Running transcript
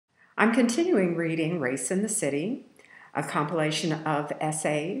I'm continuing reading Race in the City, a compilation of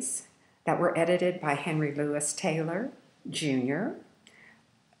essays that were edited by Henry Louis Taylor, Jr.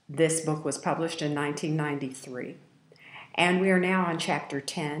 This book was published in 1993. And we are now on Chapter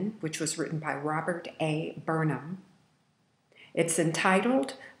 10, which was written by Robert A. Burnham. It's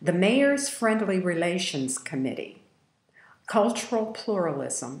entitled The Mayor's Friendly Relations Committee, Cultural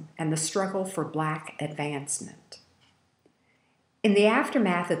Pluralism and the Struggle for Black Advancement. In the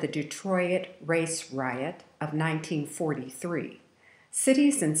aftermath of the Detroit race riot of 1943,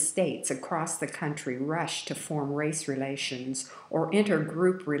 cities and states across the country rushed to form race relations or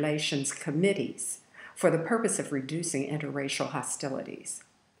intergroup relations committees for the purpose of reducing interracial hostilities.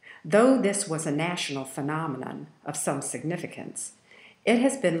 Though this was a national phenomenon of some significance, it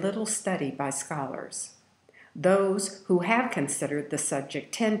has been little studied by scholars. Those who have considered the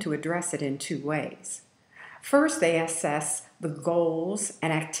subject tend to address it in two ways. First, they assess the goals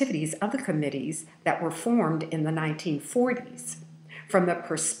and activities of the committees that were formed in the 1940s from the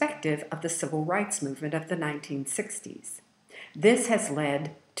perspective of the civil rights movement of the 1960s. This has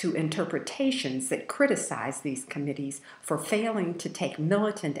led to interpretations that criticize these committees for failing to take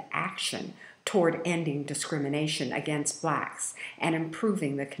militant action toward ending discrimination against blacks and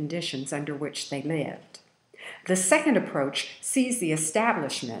improving the conditions under which they lived. The second approach sees the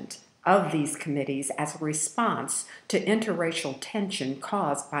establishment of these committees as a response to interracial tension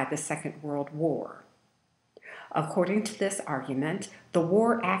caused by the Second World War. According to this argument, the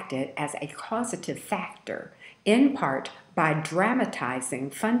war acted as a causative factor, in part by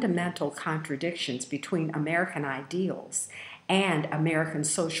dramatizing fundamental contradictions between American ideals and American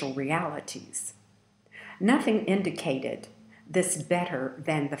social realities. Nothing indicated this better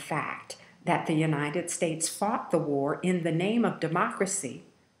than the fact that the United States fought the war in the name of democracy,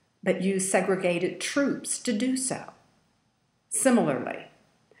 but used segregated troops to do so. Similarly,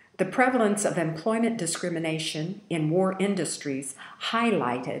 the prevalence of employment discrimination in war industries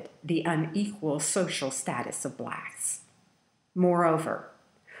highlighted the unequal social status of blacks. Moreover,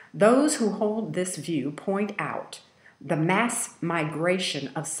 those who hold this view point out the mass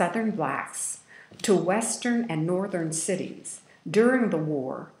migration of Southern blacks to Western and Northern cities during the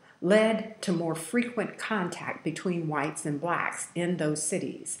war led to more frequent contact between whites and blacks in those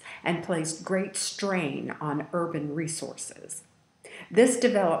cities and placed great strain on urban resources. This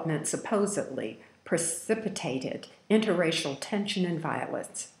development supposedly precipitated interracial tension and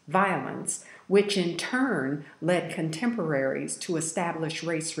violence, which in turn led contemporaries to establish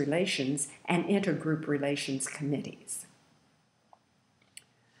race relations and intergroup relations committees.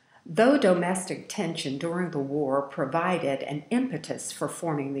 Though domestic tension during the war provided an impetus for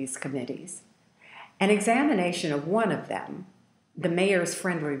forming these committees, an examination of one of them, the Mayor's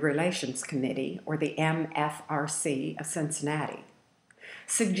Friendly Relations Committee, or the MFRC of Cincinnati,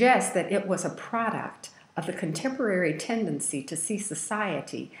 suggests that it was a product of the contemporary tendency to see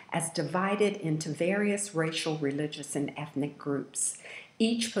society as divided into various racial, religious, and ethnic groups,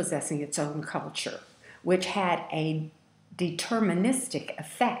 each possessing its own culture, which had a deterministic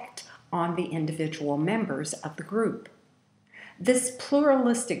effect on the individual members of the group. This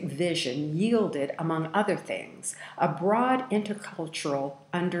pluralistic vision yielded, among other things, a broad intercultural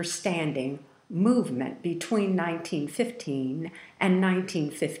understanding movement between 1915 and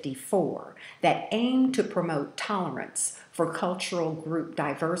 1954 that aimed to promote tolerance for cultural group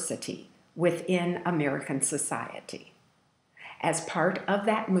diversity within American society. As part of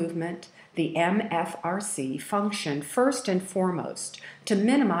that movement, the MFRC functioned first and foremost to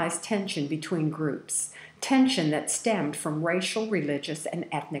minimize tension between groups, tension that stemmed from racial, religious, and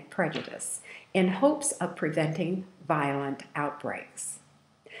ethnic prejudice, in hopes of preventing violent outbreaks.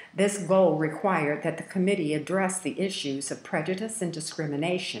 This goal required that the committee address the issues of prejudice and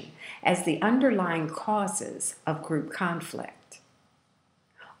discrimination as the underlying causes of group conflict.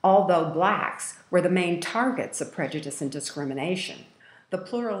 Although blacks were the main targets of prejudice and discrimination, the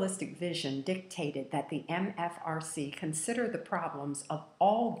pluralistic vision dictated that the MFRC consider the problems of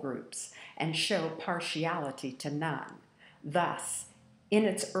all groups and show partiality to none. Thus, in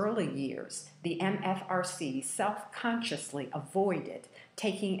its early years, the MFRC self-consciously avoided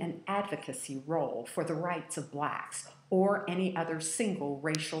taking an advocacy role for the rights of blacks or any other single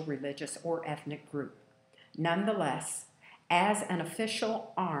racial, religious, or ethnic group. Nonetheless, as an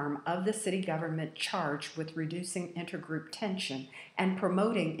official arm of the city government charged with reducing intergroup tension and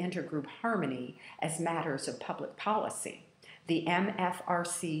promoting intergroup harmony as matters of public policy, the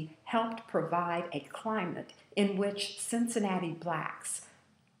MFRC helped provide a climate in which Cincinnati blacks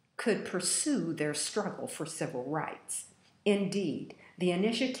could pursue their struggle for civil rights. Indeed, the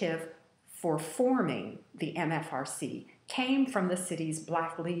initiative for forming the MFRC came from the city's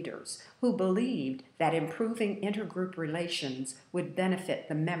Black leaders who believed that improving intergroup relations would benefit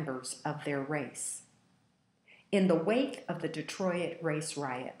the members of their race. In the wake of the Detroit race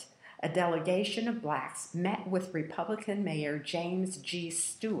riot, a delegation of Blacks met with Republican Mayor James G.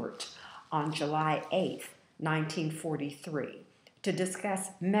 Stewart on July 8, 1943, to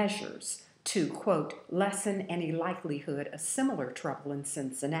discuss measures to, quote, lessen any likelihood of similar trouble in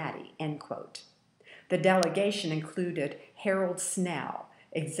Cincinnati, end quote. The delegation included Harold Snell,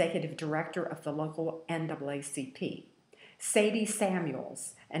 executive director of the local NAACP, Sadie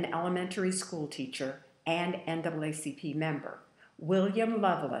Samuels, an elementary school teacher and NAACP member, William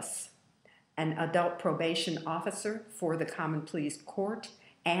Lovelace, an adult probation officer for the Common Pleas Court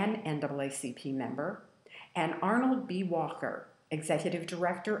and NAACP member, and Arnold B. Walker, executive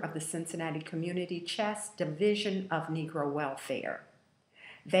director of the Cincinnati Community Chest Division of Negro Welfare.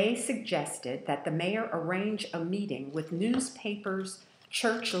 They suggested that the mayor arrange a meeting with newspapers,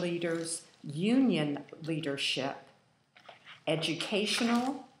 church leaders, union leadership,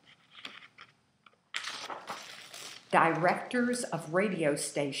 educational, directors of radio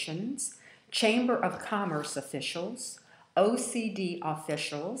stations, Chamber of Commerce officials, OCD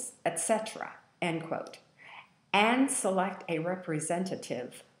officials, etc., end quote, and select a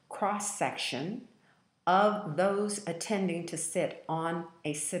representative cross-section of those attending to sit on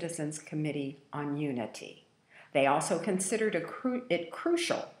a citizens' committee on unity. They also considered it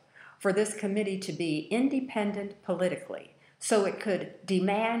crucial for this committee to be independent politically so it could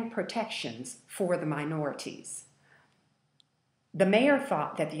demand protections for the minorities. The mayor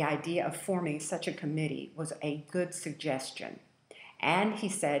thought that the idea of forming such a committee was a good suggestion, and he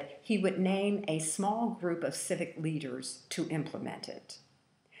said he would name a small group of civic leaders to implement it.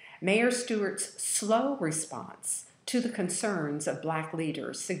 Mayor Stewart's slow response to the concerns of Black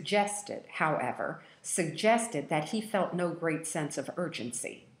leaders suggested that he felt no great sense of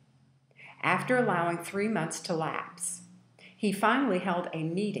urgency. After allowing 3 months to lapse, he finally held a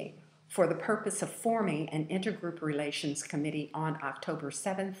meeting for the purpose of forming an intergroup relations committee on October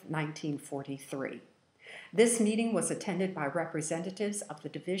 7, 1943. This meeting was attended by representatives of the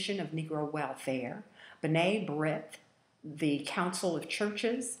Division of Negro Welfare, B'nai B'rith, the Council of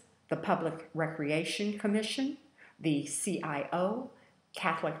Churches, the Public Recreation Commission, the CIO,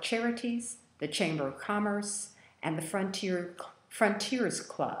 Catholic Charities, the Chamber of Commerce, and the Frontiers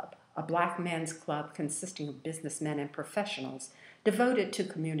Club, a Black men's club consisting of businessmen and professionals devoted to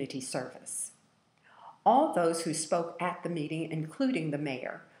community service. All those who spoke at the meeting, including the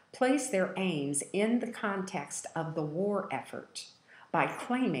mayor, placed their aims in the context of the war effort by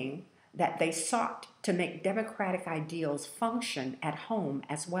claiming that they sought to make democratic ideals function at home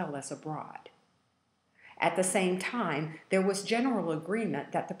as well as abroad. At the same time, there was general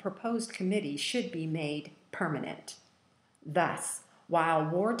agreement that the proposed committee should be made permanent. Thus, while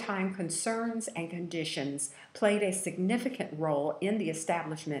wartime concerns and conditions played a significant role in the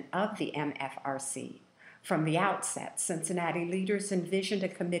establishment of the MFRC, from the outset, Cincinnati leaders envisioned a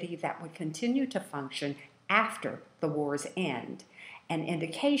committee that would continue to function after the war's end, an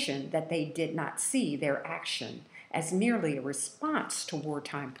indication that they did not see their action as merely a response to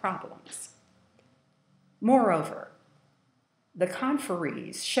wartime problems. Moreover, the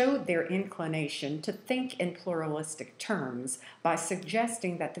conferees showed their inclination to think in pluralistic terms by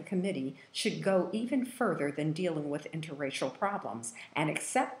suggesting that the committee should go even further than dealing with interracial problems and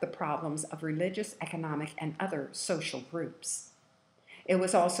accept the problems of religious, economic, and other social groups. It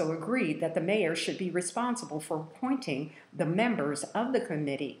was also agreed that the mayor should be responsible for appointing the members of the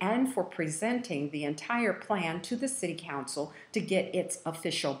committee and for presenting the entire plan to the city council to get its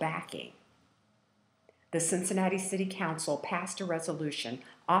official backing. The Cincinnati City Council passed a resolution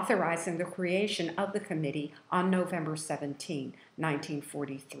authorizing the creation of the committee on November 17,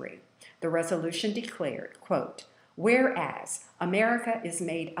 1943. The resolution declared, quote, "Whereas America is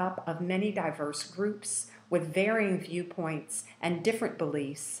made up of many diverse groups with varying viewpoints and different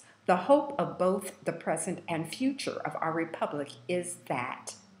beliefs, the hope of both the present and future of our republic is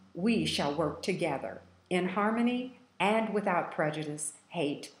that we shall work together in harmony and without prejudice,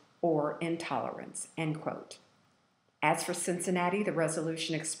 hate, or intolerance," end quote. As for Cincinnati, the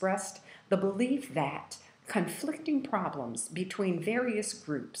resolution expressed the belief that conflicting problems between various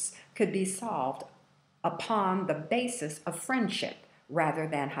groups could be solved upon the basis of friendship rather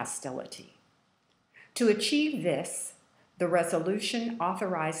than hostility. To achieve this, the resolution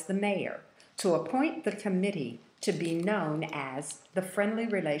authorized the mayor to appoint the committee to be known as the Friendly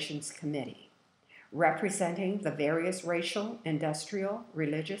Relations Committee, representing the various racial, industrial,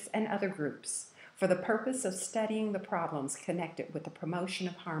 religious, and other groups for the purpose of studying the problems connected with the promotion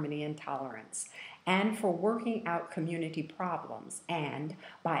of harmony and tolerance and for working out community problems, and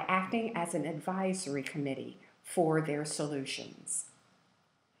by acting as an advisory committee for their solutions.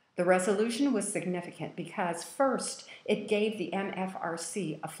 The resolution was significant because, first, it gave the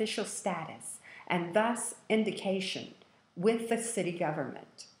MFRC official status and thus indication with the city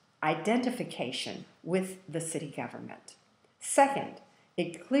government, identification with the city government. Second,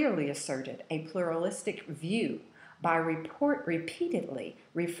 it clearly asserted a pluralistic view by repeatedly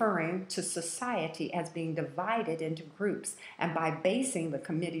referring to society as being divided into groups and by basing the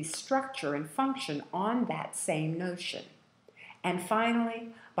committee's structure and function on that same notion. And finally,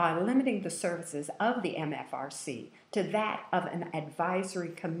 by limiting the services of the MFRC to that of an advisory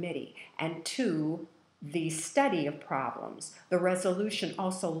committee and to the study of problems, the resolution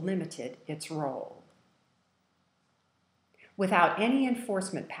also limited its role. Without any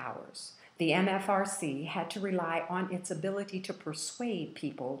enforcement powers, the MFRC had to rely on its ability to persuade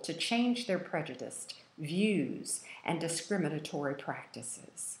people to change their prejudiced views and discriminatory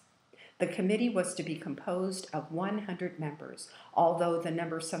practices. The committee was to be composed of 100 members, although the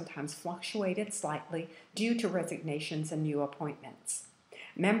number sometimes fluctuated slightly due to resignations and new appointments.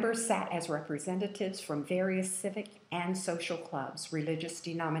 Members sat as representatives from various civic and social clubs, religious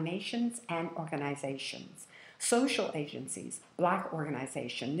denominations and organizations, social agencies, Black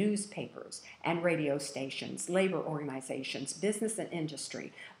organizations, newspapers and radio stations, labor organizations, business and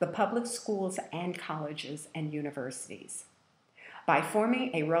industry, the public schools and colleges and universities. By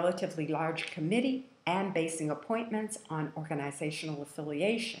forming a relatively large committee and basing appointments on organizational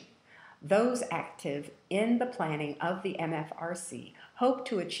affiliation, those active in the planning of the MFRC hope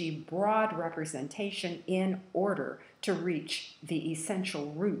to achieve broad representation in order to reach the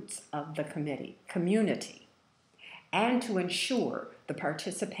essential roots of the community, and to ensure the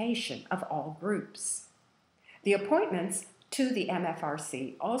participation of all groups. The appointments to the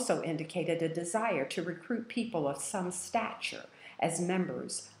MFRC also indicated a desire to recruit people of some stature as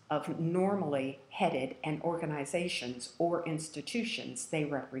members of normally headed and organizations or institutions they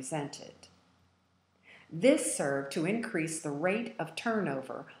represented. This served to increase the rate of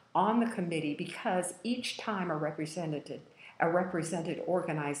turnover on the committee because each time a represented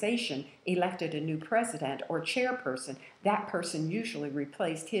organization elected a new president or chairperson, that person usually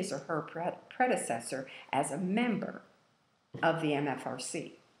replaced his or her predecessor as a member of the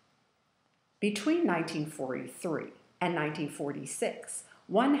MFRC. Between 1943 and 1946,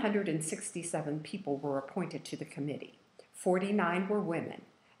 167 people were appointed to the committee. 49 were women,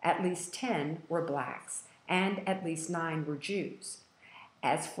 at least 10 were blacks, and at least 9 were Jews.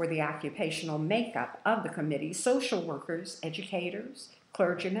 As for the occupational makeup of the committee, social workers, educators,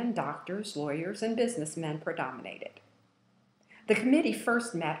 clergymen, doctors, lawyers, and businessmen predominated. The committee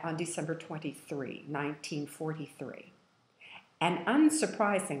first met on December 23, 1943, and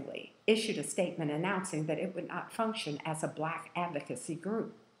unsurprisingly issued a statement announcing that it would not function as a Black advocacy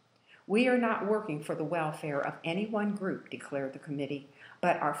group. "We are not working for the welfare of any one group," declared the committee,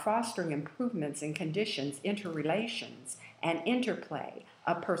 "but are fostering improvements in conditions, interrelations, and interplay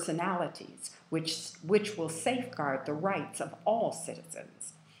of personalities which will safeguard the rights of all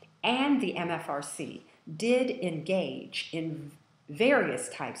citizens." And the MFRC did engage in various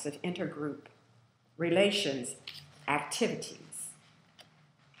types of intergroup relations activities.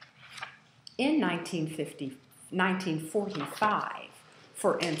 In 1945,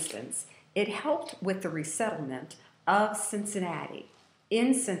 for instance, it helped with the resettlement of Cincinnati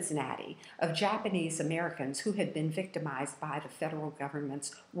of Japanese Americans who had been victimized by the federal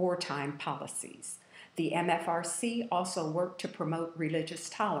government's wartime policies. The MFRC also worked to promote religious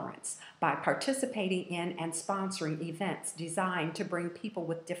tolerance by participating in and sponsoring events designed to bring people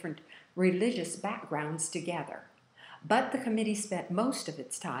with different religious backgrounds together. But the committee spent most of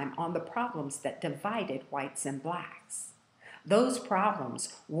its time on the problems that divided whites and blacks. Those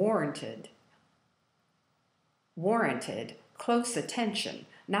problems warranted close attention,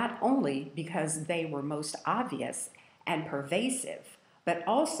 not only because they were most obvious and pervasive, but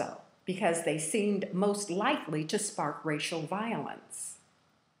also because they seemed most likely to spark racial violence.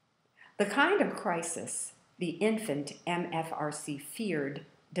 The kind of crisis the infant MFRC feared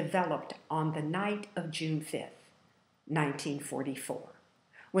developed on the night of June 5th. 1944,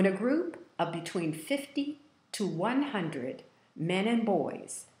 when a group of between 50 to 100 men and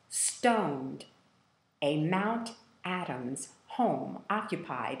boys stoned a Mount Adams home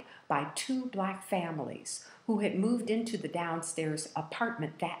occupied by 2 Black families who had moved into the downstairs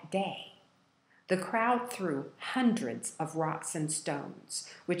apartment that day. The crowd threw hundreds of rocks and stones,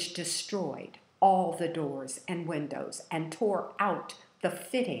 which destroyed all the doors and windows and tore out the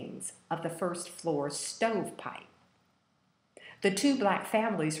fittings of the first floor stovepipe. The 2 Black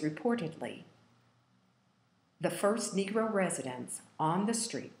families reportedly The first Negro residents on the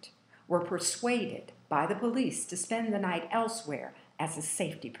street were persuaded by the police to spend the night elsewhere as a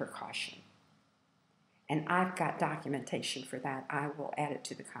safety precaution. And I've got documentation for that. I will add it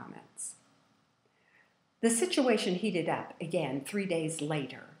to the comments. The situation heated up again 3 days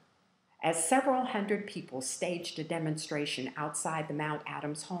later as several hundred people staged a demonstration outside the Mount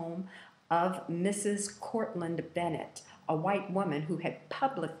Adams home of Mrs. Cortlandt Bennett, a white woman who had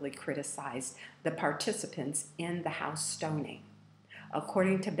publicly criticized the participants in the house stoning.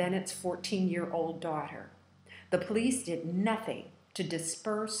 According to Bennett's 14-year-old daughter, the police did nothing to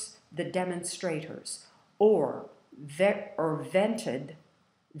disperse the demonstrators or vented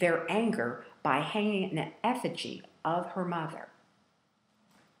their anger by hanging an effigy of her mother.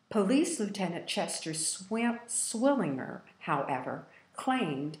 Police Lieutenant Chester Swillinger, however,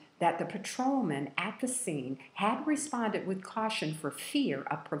 claimed that the patrolmen at the scene had responded with caution for fear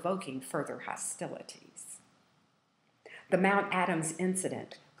of provoking further hostilities. The Mount Adams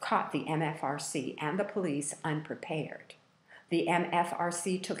incident caught the MFRC and the police unprepared. The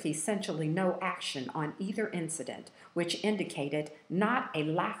MFRC took essentially no action on either incident, which indicated not a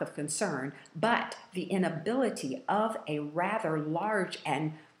lack of concern, but the inability of a rather large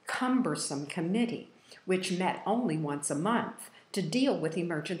and cumbersome committee, which met only once a month, to deal with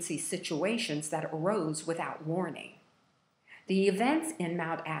emergency situations that arose without warning. The events in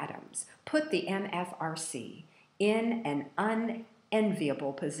Mount Adams put the MFRC in an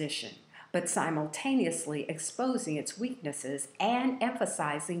unenviable position, but simultaneously exposing its weaknesses and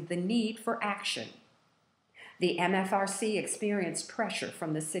emphasizing the need for action. The MFRC experienced pressure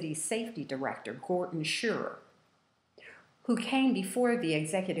from the city's safety director, Gordon Schurer, who came before the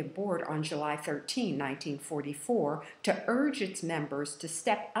executive board on July 13, 1944, to urge its members to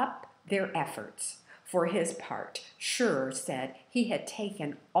step up their efforts. For his part, Schurer said he had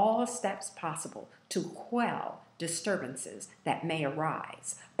taken all steps possible to quell disturbances that may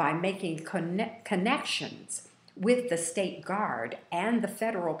arise by making connections with the State Guard and the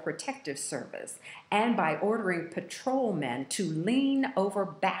Federal Protective Service, and by ordering patrolmen to lean over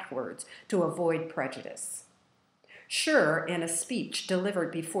backwards to avoid prejudice. Schurer, in a speech delivered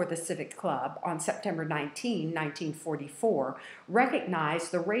before the Civic Club on September 19, 1944,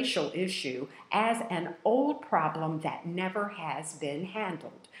 recognized the racial issue as an old problem that never has been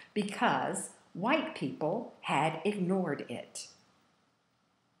handled because white people had ignored it.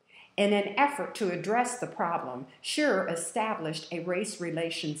 In an effort to address the problem, Schurer established a race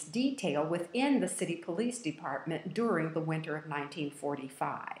relations detail within the city police department during the winter of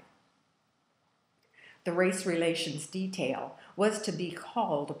 1945. The race relations detail was to be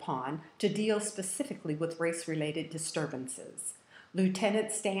called upon to deal specifically with race-related disturbances.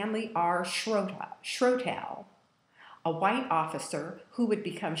 Lieutenant Stanley R. Schrotel, a white officer who would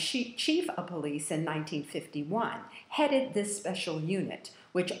become chief of police in 1951, headed this special unit,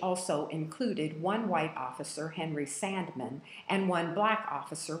 which also included one white officer, Henry Sandman, and one black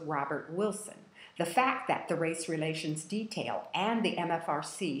officer, Robert Wilson. The fact that the race relations detail and the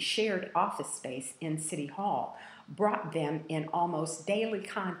MFRC shared office space in City Hall brought them in almost daily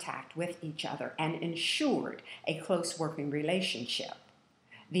contact with each other and ensured a close working relationship.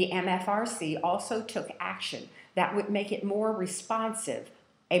 The MFRC also took action that would make it more responsive,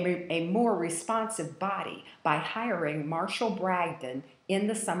 a more responsive body, by hiring Marshall Bragdon in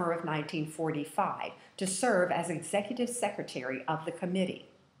the summer of 1945 to serve as executive secretary of the committee.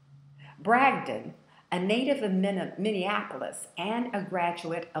 Bragdon, a native of Minneapolis and a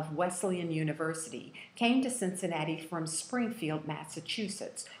graduate of Wesleyan University, came to Cincinnati from Springfield,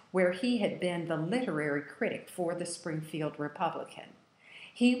 Massachusetts, where he had been the literary critic for the Springfield Republican.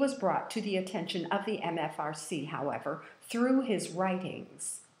 He was brought to the attention of the MFRC, however, through his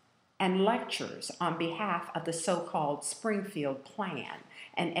writings and lectures on behalf of the so-called Springfield Plan,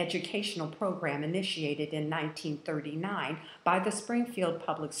 an educational program initiated in 1939 by the Springfield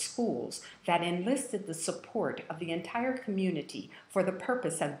Public Schools that enlisted the support of the entire community for the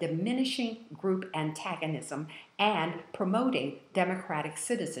purpose of diminishing group antagonism and promoting democratic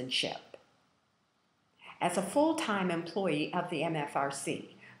citizenship. As a full-time employee of the MFRC,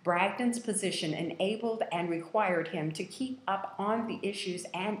 Bragdon's position enabled and required him to keep up on the issues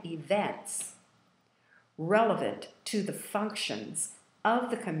and events relevant to the functions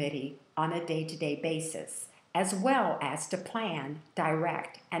of the committee on a day-to-day basis, as well as to plan,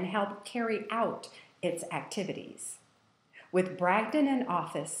 direct, and help carry out its activities. With Bragdon in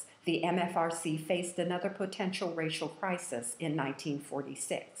office, the MFRC faced another potential racial crisis in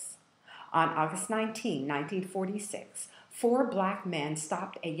 1946. On August 19, 1946, 4 black men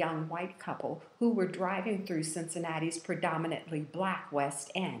stopped a young white couple who were driving through Cincinnati's predominantly black West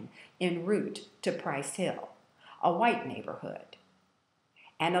End en route to Price Hill. a white neighborhood,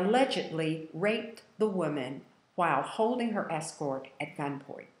 and allegedly raped the woman while holding her escort at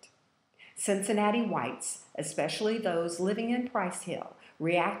gunpoint. Cincinnati whites, especially those living in Price Hill,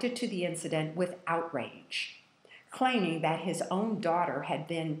 reacted to the incident with outrage, claiming that his own daughter had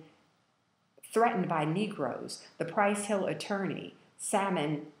been threatened by Negroes. The Price Hill attorney,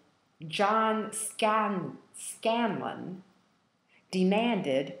 John Scanlon,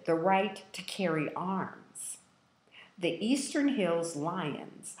 demanded the right to carry arms. The Eastern Hills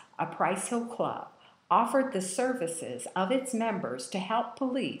Lions, a Price Hill club, offered the services of its members to help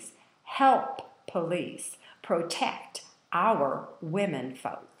police protect our women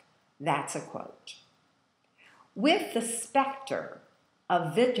folk. That's a quote. With the specter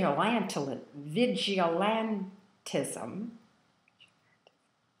of vigilantism,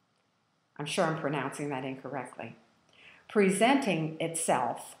 I'm sure I'm pronouncing that incorrectly, presenting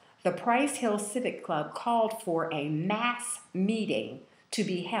itself, the Price Hill Civic Club called for a mass meeting to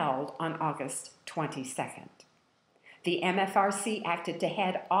be held on August 22nd. The MFRC acted to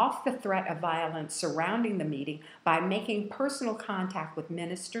head off the threat of violence surrounding the meeting by making personal contact with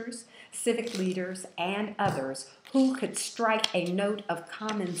ministers, civic leaders, and others who could strike a note of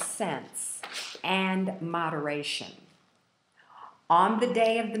common sense and moderation. On the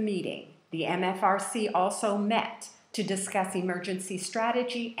day of the meeting, the MFRC also met to discuss emergency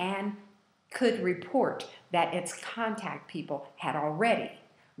strategy and could report that its contact people had already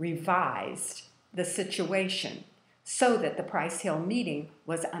revised the situation so that the Price Hill meeting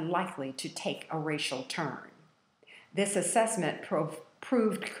was unlikely to take a racial turn. This assessment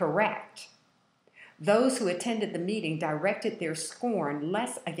proved correct. Those who attended the meeting directed their scorn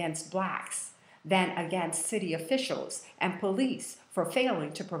less against blacks than against city officials and police for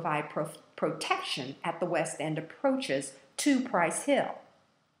failing to provide protection at the West End approaches to Price Hill.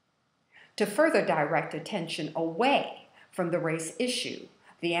 To further direct attention away from the race issue,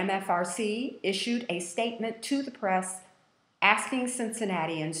 the MFRC issued a statement to the press asking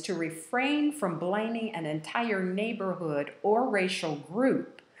Cincinnatians to refrain from blaming an entire neighborhood or racial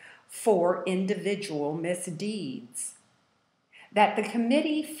group for individual misdeeds. That the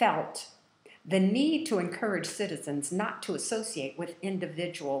committee felt the need to encourage citizens not to associate with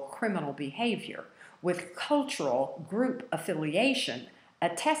individual criminal behavior with cultural group affiliation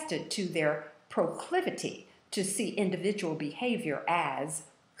attested to their proclivity to see individual behavior as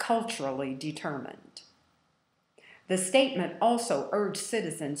culturally determined. The statement also urged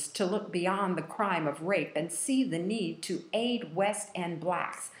citizens to look beyond the crime of rape and see the need to aid West End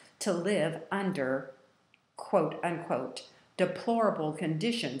blacks to live under, quote unquote, deplorable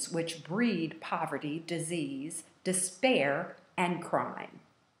conditions which breed poverty, disease, despair, and crime.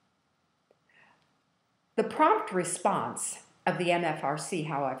 The prompt response of the MFRC,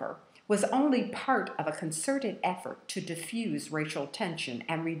 however, was only part of a concerted effort to diffuse racial tension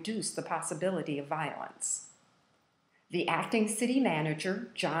and reduce the possibility of violence. The acting city manager,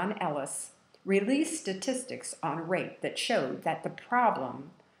 John Ellis, released statistics on rape that showed that the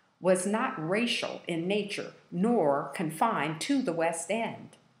problem was not racial in nature nor confined to the West End.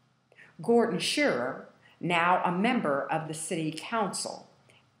 Gordon Shearer, now a member of the city council,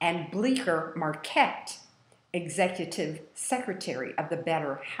 and Bleecker Marquette, executive secretary of the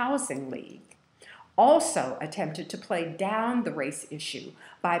Better Housing League, also attempted to play down the race issue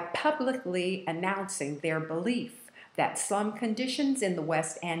by publicly announcing their belief that slum conditions in the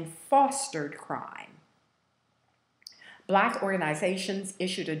West End fostered crime. Black organizations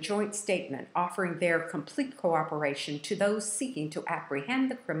issued a joint statement offering their complete cooperation to those seeking to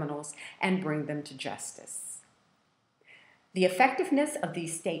apprehend the criminals and bring them to justice. The effectiveness of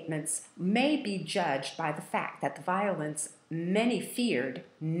these statements may be judged by the fact that the violence many feared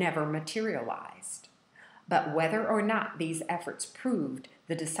never materialized. But whether or not these efforts proved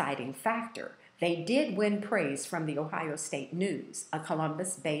the deciding factor, they did win praise from the Ohio State News, a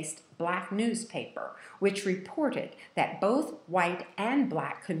Columbus-based black newspaper, which reported that both white and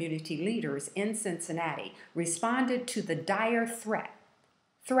black community leaders in Cincinnati responded to the dire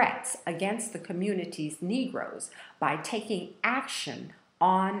threats against the community's Negroes by taking action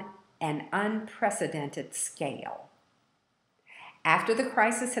on an unprecedented scale. After the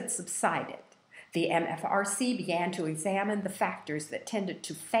crisis had subsided, the MFRC began to examine the factors that tended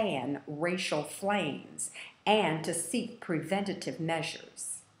to fan racial flames and to seek preventative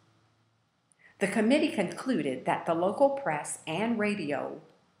measures. The committee concluded that the local press and radio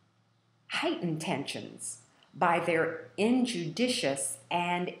heightened tensions by their injudicious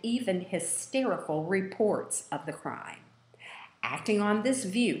and even hysterical reports of the crime. Acting on this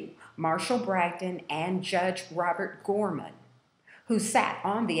view, Marshall Bragdon and Judge Robert Gorman, who sat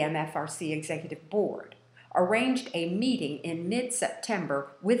on the MFRC executive board, arranged a meeting in mid-September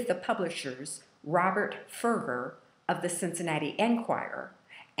with the publishers Robert Ferger of the Cincinnati Enquirer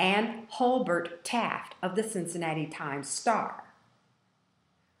and Hulbert Taft of the Cincinnati Times-Star.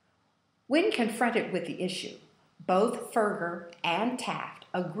 When confronted with the issue, both Ferger and Taft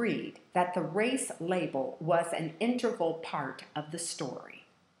agreed that the race label was an integral part of the story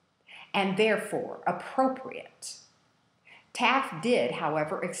and therefore appropriate. Taft did,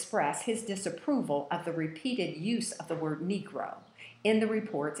 however, express his disapproval of the repeated use of the word Negro in the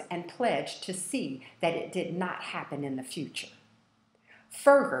reports and pledged to see that it did not happen in the future.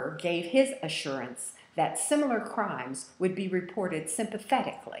 Ferger gave his assurance that similar crimes would be reported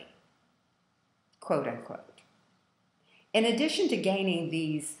sympathetically, quote unquote. In addition to gaining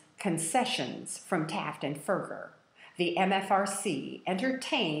these concessions from Taft and Ferger, the MFRC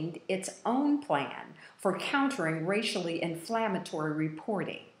entertained its own plan for countering racially inflammatory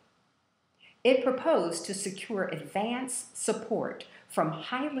reporting. It proposed to secure advance support from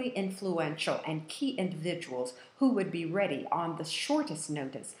highly influential and key individuals who would be ready on the shortest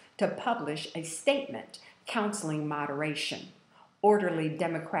notice to publish a statement counseling moderation, orderly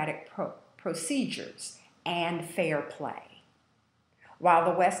democratic procedures, and fair play. While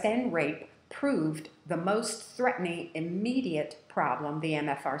the West End rape proved the most threatening immediate problem the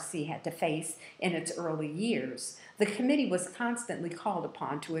MFRC had to face in its early years, the committee was constantly called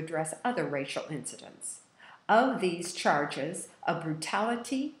upon to address other racial incidents. Of these, charges of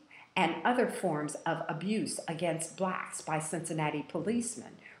brutality and other forms of abuse against blacks by Cincinnati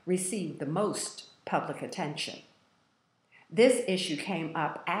policemen received the most public attention. This issue came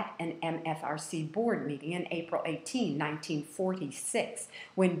up at an MFRC board meeting in April 18, 1946,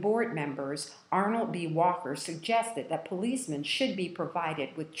 when board members Arnold B. Walker suggested that policemen should be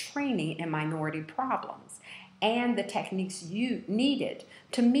provided with training in minority problems and the techniques needed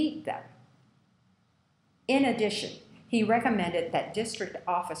to meet them. In addition, he recommended that district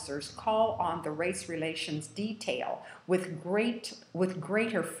officers call on the race relations detail with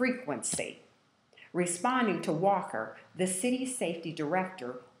greater frequency. Responding to Walker, the city safety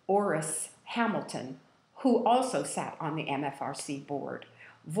director, Oris Hamilton, who also sat on the MFRC board,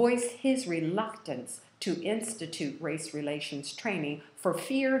 voiced his reluctance to institute race relations training for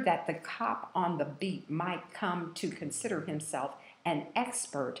fear that the cop on the beat might come to consider himself an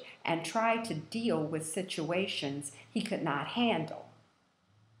expert and try to deal with situations he could not handle.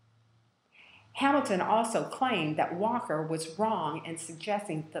 Hamilton also claimed that Walker was wrong in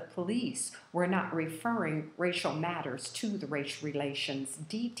suggesting the police were not referring racial matters to the race relations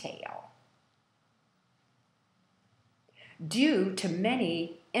detail. Due to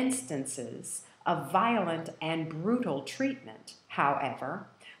many instances of violent and brutal treatment, however,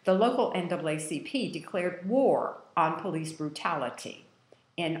 the local NAACP declared war on police brutality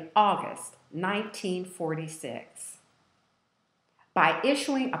in August 1946. By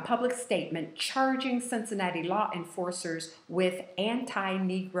issuing a public statement charging Cincinnati law enforcers with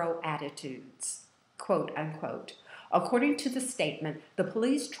anti-Negro attitudes, quote unquote. According to the statement, the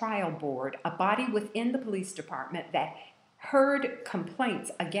Police Trial Board, a body within the police department that heard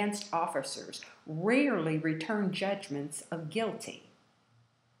complaints against officers, rarely returned judgments of guilty.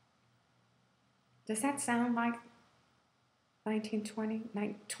 Does that sound like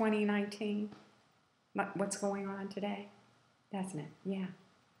 2019? What's going on today? Doesn't it? Yeah.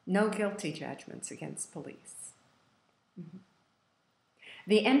 No guilty judgments against police. Mm-hmm.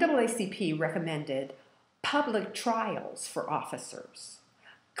 The NAACP recommended public trials for officers,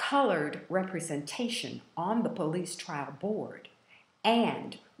 colored representation on the police trial board,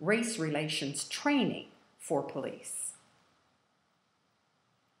 and race relations training for police.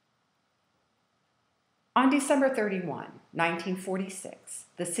 On December 31, 1946,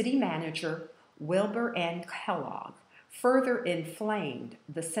 the city manager, Wilbur N. Kellogg, further inflamed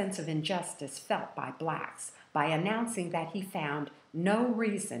the sense of injustice felt by blacks by announcing that he found no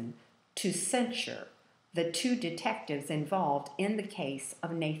reason to censure the two detectives involved in the case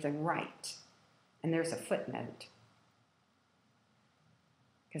of Nathan Wright. And there's a footnote,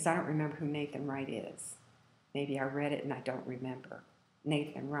 because I don't remember who Nathan Wright is. Maybe I read it and I don't remember.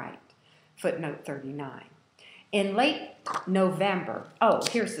 Nathan Wright, footnote 39. In late November,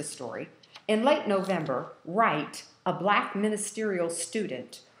 here's the story. In late November, Wright, a black ministerial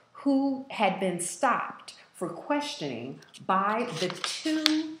student who had been stopped for questioning by the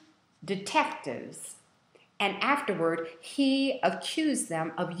two detectives, and afterward he accused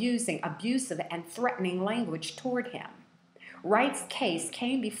them of using abusive and threatening language toward him. Wright's case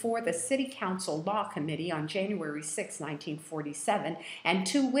came before the City Council Law Committee on January 6, 1947, and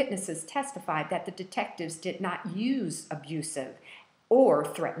two witnesses testified that the detectives did not use abusive or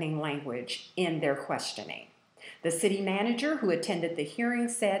threatening language in their questioning. The city manager who attended the hearing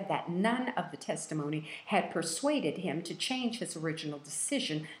said that none of the testimony had persuaded him to change his original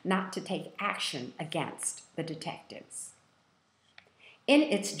decision not to take action against the detectives. In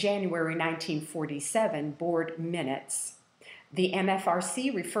its January 1947 board minutes, the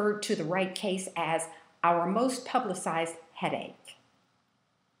MFRC referred to the Wright case as our most publicized headache.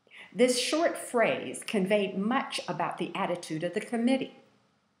 This short phrase conveyed much about the attitude of the committee.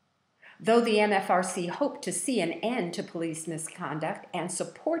 Though the MFRC hoped to see an end to police misconduct and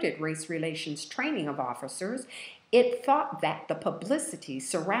supported race relations training of officers, it thought that the publicity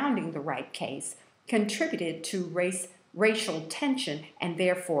surrounding the Wright case contributed to racial tension and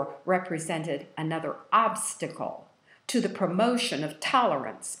therefore represented another obstacle to the promotion of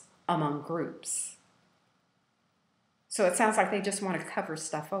tolerance among groups. So it sounds like they just want to cover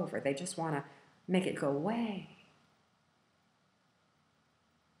stuff over. They just want to make it go away.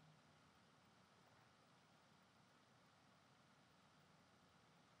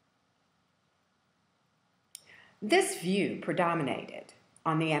 This view predominated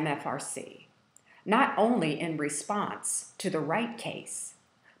on the MFRC, not only in response to the Wright case,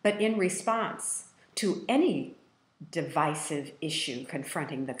 but in response to any divisive issue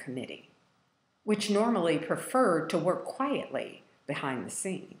confronting the committee, which normally preferred to work quietly behind the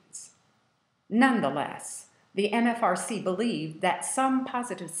scenes. Nonetheless, the MFRC believed that some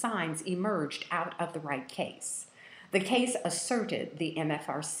positive signs emerged out of the Wright case. The case asserted the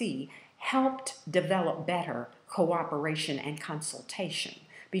MFRC helped develop better cooperation and consultation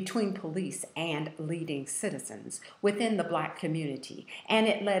between police and leading citizens within the Black community, and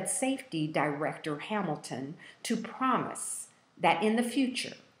it led Safety Director Hamilton to promise that in the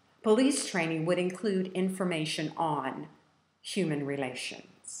future, police training would include information on human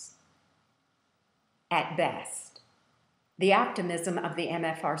relations. At best, the optimism of the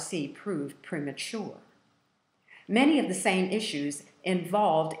MFRC proved premature. Many of the same issues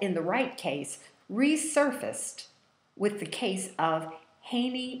involved in the Wright case resurfaced with the case of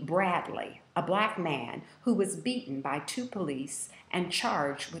Haney Bradley, a Black man who was beaten by 2 police and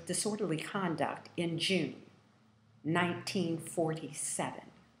charged with disorderly conduct in June 1947.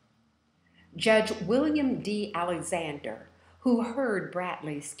 Judge William D. Alexander, who heard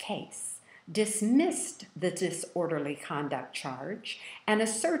Bradley's case, dismissed the disorderly conduct charge and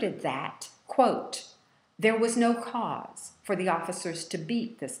asserted that, quote, there was no cause for the officers to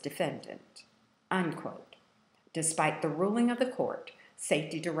beat this defendant, unquote. Despite the ruling of the court,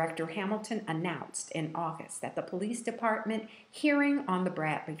 Safety Director Hamilton announced in August that the police department hearing on the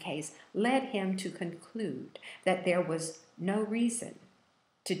Bradley case led him to conclude that there was no reason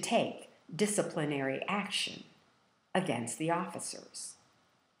to take disciplinary action against the officers.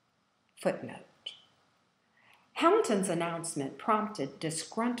 Footnote. Hamilton's announcement prompted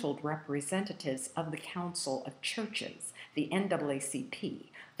disgruntled representatives of the Council of Churches, the NAACP,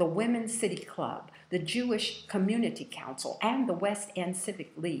 the Women's City Club, the Jewish Community Council, and the West End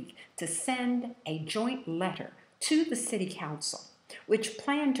Civic League to send a joint letter to the City Council, which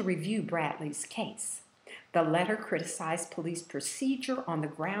planned to review Bradley's case. The letter criticized police procedure on the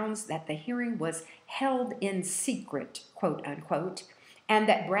grounds that the hearing was held in secret, quote unquote, and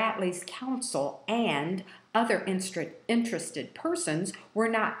that Bradley's counsel and other interested persons were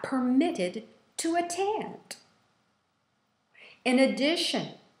not permitted to attend. In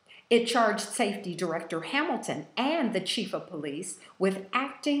addition, it charged Safety Director Hamilton and the Chief of Police with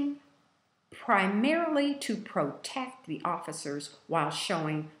acting primarily to protect the officers while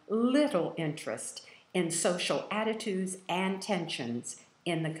showing little interest in social attitudes and tensions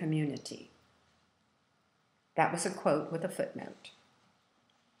in the community. That was a quote with a footnote.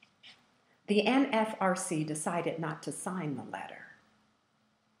 The MFRC decided not to sign the letter,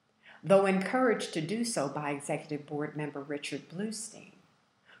 though encouraged to do so by Executive Board member Richard Bluestein,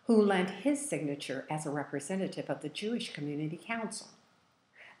 who lent his signature as a representative of the Jewish Community Council.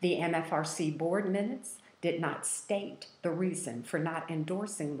 The MFRC board minutes did not state the reason for not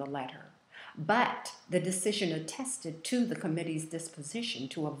endorsing the letter, but the decision attested to the committee's disposition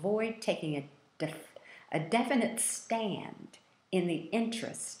to avoid taking a definite stand in the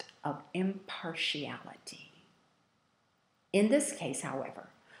interest of impartiality. In this case, however,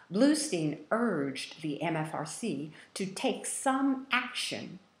 Bluestein urged the MFRC to take some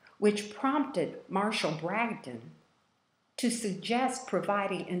action, which prompted Marshal Bragdon to suggest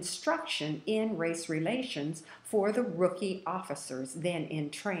providing instruction in race relations for the rookie officers then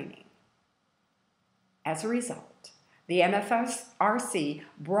in training. As a result, the MFRC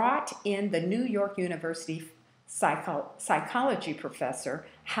brought in the New York University psychology professor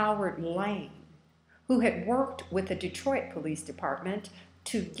Howard Lane, who had worked with the Detroit Police Department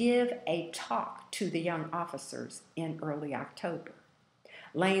to give a talk to the young officers in early October.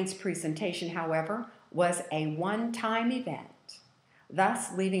 Lane's presentation, however, was a one-time event,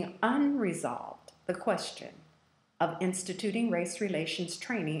 thus leaving unresolved the question of instituting race relations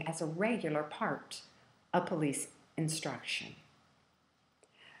training as a regular part of police instruction.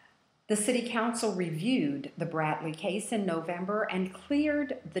 The City Council reviewed the Bradley case in November and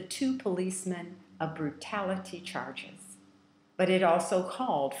cleared the 2 policemen of brutality charges, but it also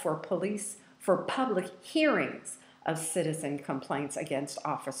called for public hearings of citizen complaints against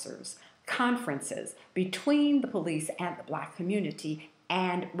officers, conferences between the police and the Black community,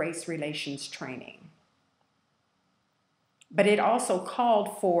 and race relations training. But it also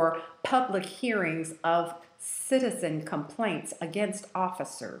called for public hearings of citizen complaints against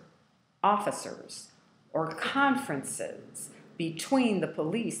officers, or conferences between the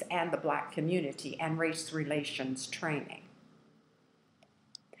police and the Black community, and race relations training.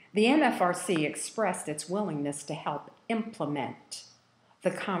 The MFRC expressed its willingness to help implement the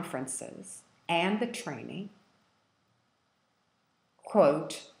conferences and the training,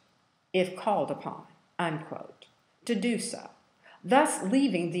 quote, if called upon, unquote, to do so, thus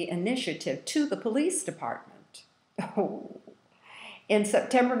leaving the initiative to the police department. In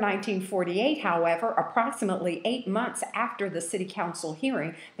September 1948, however, approximately 8 months after the City Council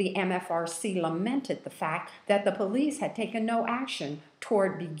hearing, the MFRC lamented the fact that the police had taken no action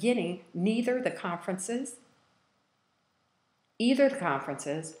toward beginning either the conferences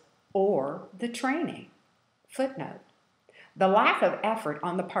or the training. Footnote: the lack of effort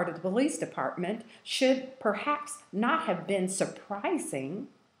on the part of the police department should perhaps not have been surprising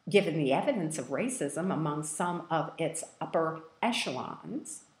given the evidence of racism among some of its upper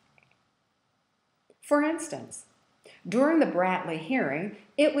echelons. For instance, during the Bradley hearing,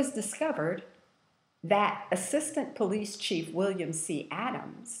 it was discovered that Assistant Police Chief William C.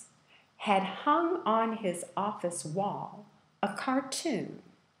 Adams had hung on his office wall a cartoon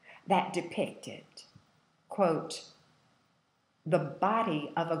that depicted, quote, the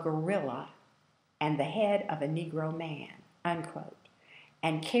body of a gorilla and the head of a Negro man, unquote,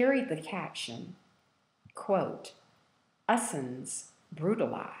 and carried the caption, quote, Ussens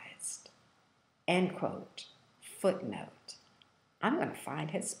brutalized, end quote, footnote. I'm going to find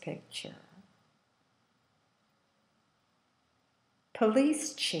his picture.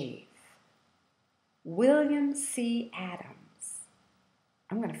 Police Chief William C. Adams.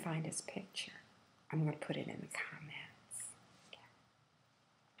 I'm going to find his picture. I'm going to put it in the comments.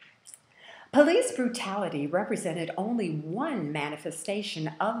 Police brutality represented only one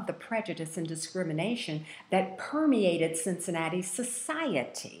manifestation of the prejudice and discrimination that permeated Cincinnati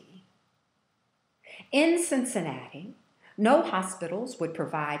society. In Cincinnati, no hospitals would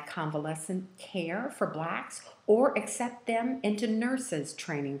provide convalescent care for Blacks or accept them into nurses'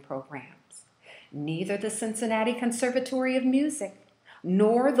 training programs. Neither the Cincinnati Conservatory of Music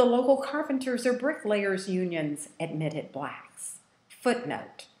nor the local carpenters or bricklayers unions admitted Blacks.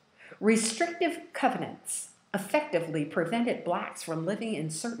 Footnote: restrictive covenants effectively prevented Blacks from living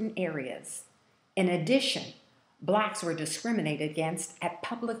in certain areas. In addition, Blacks were discriminated against at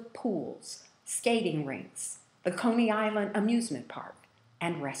public pools, skating rinks, the Coney Island amusement park,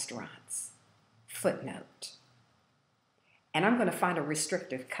 and restaurants. Footnote. And I'm going to find a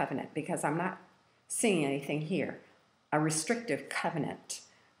restrictive covenant because I'm not seeing anything here. A restrictive covenant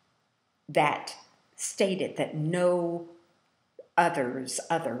that stated that no others,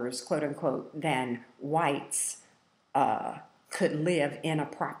 quote unquote, than whites could live in a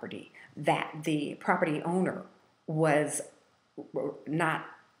property, that the property owner was not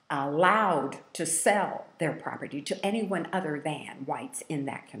allowed to sell their property to anyone other than whites in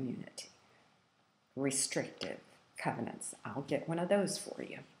that community. Restrictive covenants. I'll get one of those for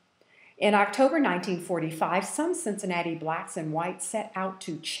you. In October 1945, some Cincinnati Blacks and whites set out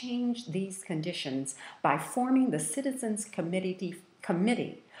to change these conditions by forming the Citizens Committee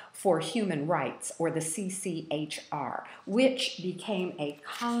for Human Rights, or the CCHR, which became a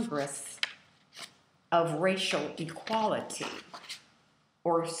Congress of Racial Equality,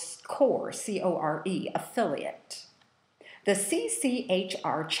 or CORE, C-O-R-E, affiliate. The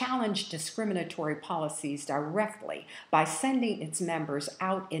CCHR challenged discriminatory policies directly by sending its members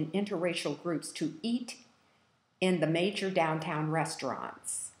out in interracial groups to eat in the major downtown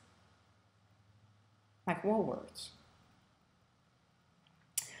restaurants, like Woolworths.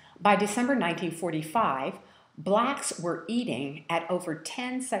 By December 1945, Blacks were eating at over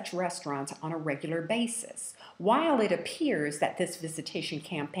 10 such restaurants on a regular basis, While it appears that this visitation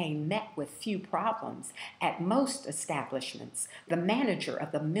campaign met with few problems at most establishments, the manager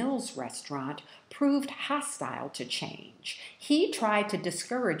of the Mills restaurant proved hostile to change. He tried to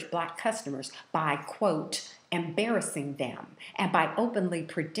discourage Black customers by, quote, embarrassing them and by openly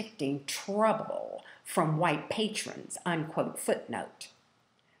predicting trouble from white patrons, unquote, footnote.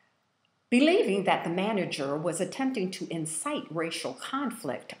 Believing that the manager was attempting to incite racial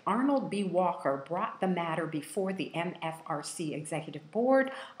conflict, Arnold B. Walker brought the matter before the MFRC Executive Board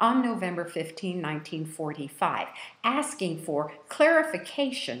on November 15, 1945, asking for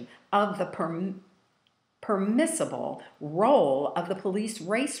clarification of the permissible role of the police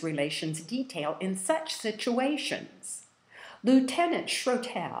race relations detail in such situations. Lieutenant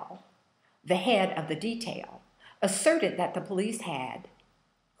Schroetel, the head of the detail, asserted that the police had,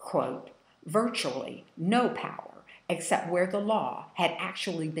 quote, virtually no power except where the law had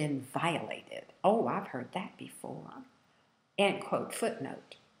actually been violated. Oh, I've heard that before. End quote,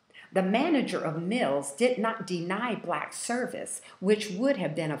 footnote. The manager of Mills did not deny Black service, which would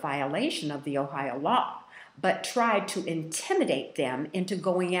have been a violation of the Ohio law, but tried to intimidate them into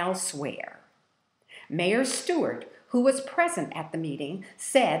going elsewhere. Mayor Stewart, who was present at the meeting,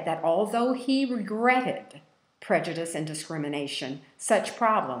 said that although he regretted prejudice and discrimination, such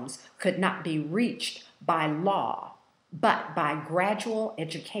problems could not be reached by law, but by gradual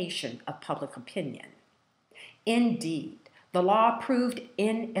education of public opinion. Indeed, the law proved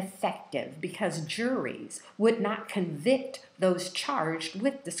ineffective because juries would not convict those charged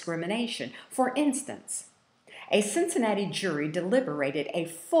with discrimination. For instance, a Cincinnati jury deliberated a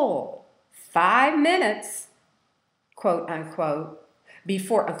full 5 minutes, quote unquote,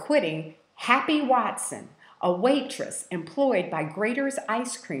 before acquitting Happy Watson, a waitress employed by Grater's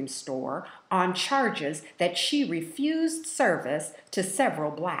ice cream store, on charges that she refused service to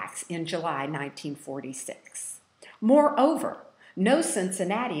several Blacks in July 1946. Moreover, no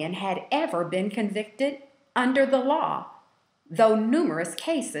Cincinnatian had ever been convicted under the law, though numerous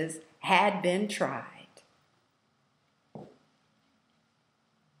cases had been tried.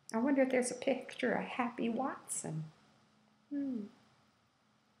 I wonder if there's a picture of Happy Watson.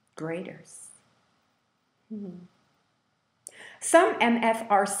 Grater's. Some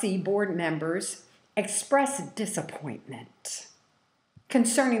MFRC board members expressed disappointment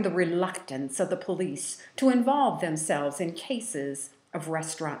concerning the reluctance of the police to involve themselves in cases of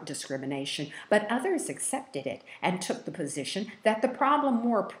restaurant discrimination, but others accepted it and took the position that the problem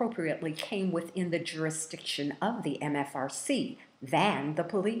more appropriately came within the jurisdiction of the MFRC than the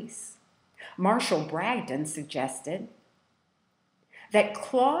police. Marshall Bragdon suggested that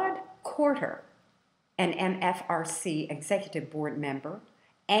Claude Corter, an MFRC executive board member,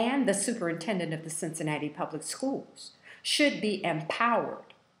 and the superintendent of the Cincinnati Public Schools should be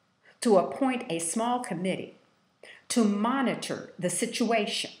empowered to appoint a small committee to monitor the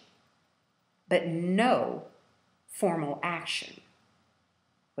situation, but no formal action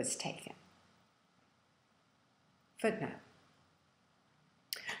was taken. Footnote.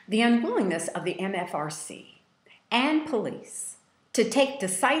 The unwillingness of the MFRC and police to take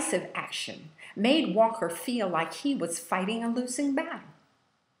decisive action made Walker feel like he was fighting a losing battle.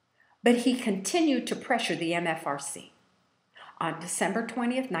 But he continued to pressure the MFRC. On December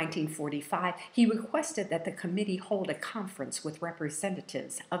 20th, 1945, he requested that the committee hold a conference with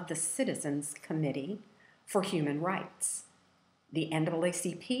representatives of the Citizens Committee for Human Rights, the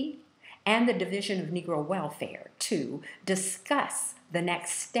NAACP, and the Division of Negro Welfare to discuss the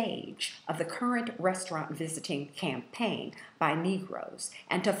next stage of the current restaurant visiting campaign by Negroes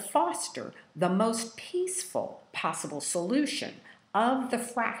and to foster the most peaceful possible solution of the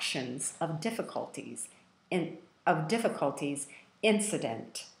fractions of difficulties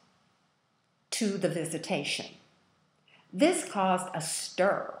incident to the visitation. This caused a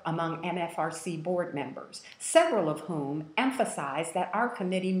stir among MFRC board members, several of whom emphasized that our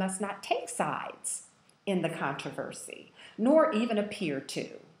committee must not take sides in the controversy, nor even appear to,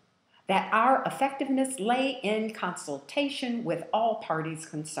 that our effectiveness lay in consultation with all parties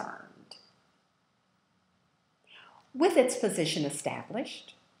concerned. With its position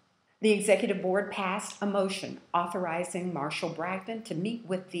established, the executive board passed a motion authorizing Marshall Bragdon to meet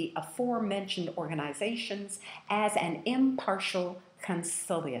with the aforementioned organizations as an impartial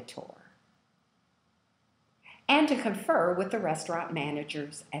conciliator and to confer with the restaurant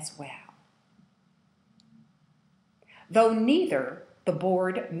managers as well. Though neither the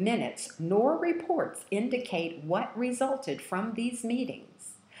board minutes nor reports indicate what resulted from these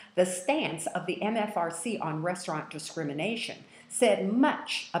meetings, the stance of the MFRC on restaurant discrimination said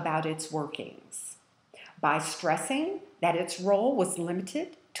much about its workings. By stressing that its role was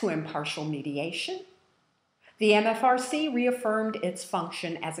limited to impartial mediation, The MFRC reaffirmed its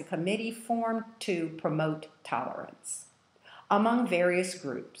function as a committee formed to promote tolerance among various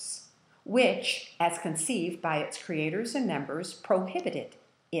groups, which, as conceived by its creators and members, prohibited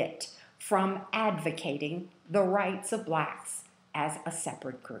it from advocating the rights of blacks as a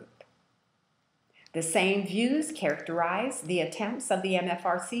separate group. The same views characterize the attempts of the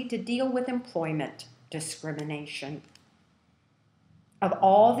MFRC to deal with employment discrimination. Of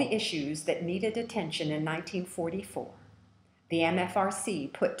all the issues that needed attention in 1944, the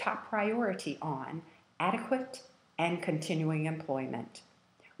MFRC put top priority on adequate and continuing employment,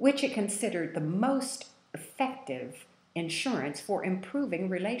 which it considered the most effective insurance for improving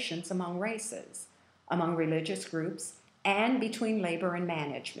relations among races, among religious groups, and between labor and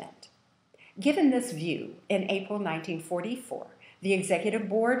management. Given this view, in April 1944, the Executive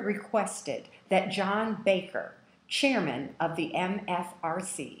Board requested that John Baker, chairman of the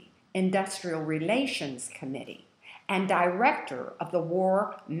MFRC Industrial Relations Committee and director of the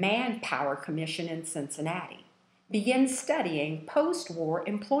War Manpower Commission in Cincinnati, begin studying post-war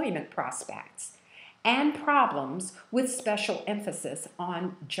employment prospects and problems with special emphasis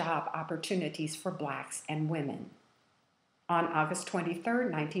on job opportunities for blacks and women. On August 23,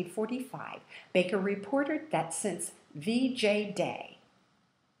 1945, Baker reported that since VJ Day,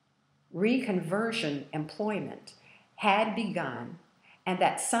 reconversion employment had begun and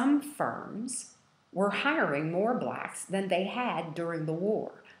that some firms were hiring more blacks than they had during the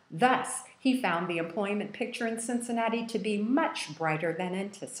war. Thus, he found the employment picture in Cincinnati to be much brighter than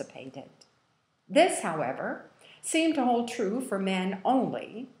anticipated. This, however, seemed to hold true for men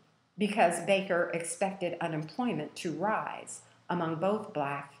only because Baker expected unemployment to rise among both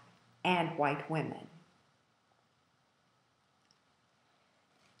black and white women.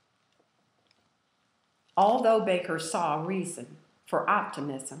 Although Baker saw reason for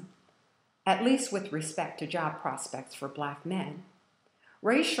optimism, at least with respect to job prospects for black men,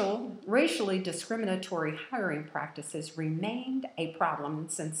 racially discriminatory hiring practices remained a problem in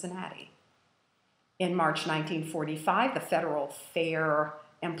Cincinnati. In March 1945, the Federal Fair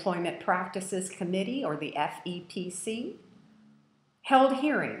Employment Practices Committee, or the FEPC, held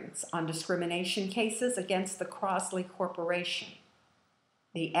hearings on discrimination cases against the Crosley Corporation,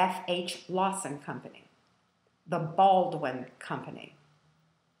 the F.H. Lawson Company, the Baldwin Company,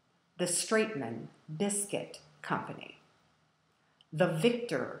 the Straitman Biscuit Company, the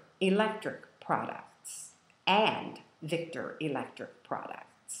Victor Electric Products, and Victor Electric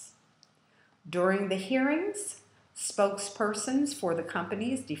Products. During the hearings, spokespersons for the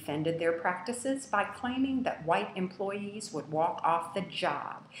companies defended their practices by claiming that white employees would walk off the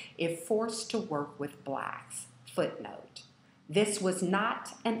job if forced to work with blacks. Footnote: this was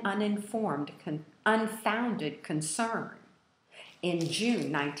not an unfounded concern. In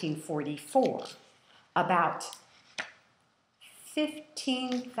June 1944, about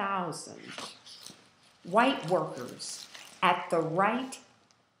 15,000 white workers at the Wright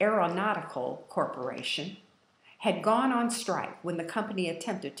Aeronautical Corporation had gone on strike when the company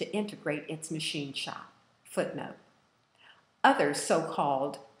attempted to integrate its machine shop. Footnote: other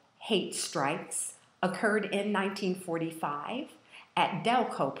so-called hate strikes occurred in 1945 at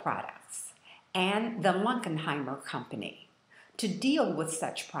Delco Products and the Lunkenheimer Company. To deal with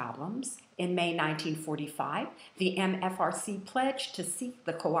such problems, in May 1945, the MFRC pledged to seek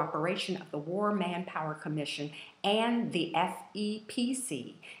the cooperation of the War Manpower Commission and the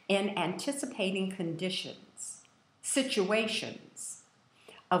FEPC in anticipating situations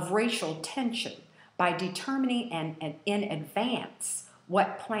of racial tension by determining in advance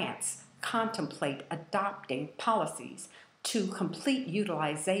what plants contemplate adopting policies to complete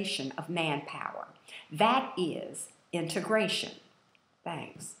utilization of manpower. That is integration.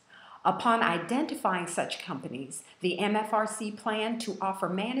 Thanks. Upon identifying such companies, the MFRC planned to offer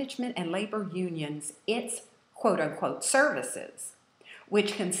management and labor unions its quote-unquote services,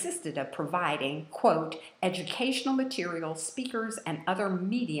 which consisted of providing, quote, educational materials, speakers, and other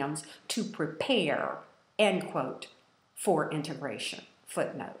mediums to prepare, end quote, for integration.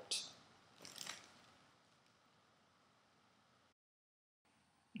 Footnote.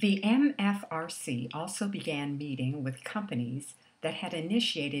 The MFRC also began meeting with companies that had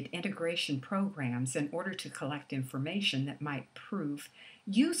initiated integration programs in order to collect information that might prove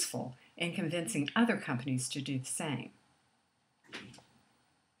useful in convincing other companies to do the same.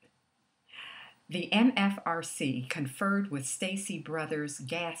 The MFRC conferred with Stacy Brothers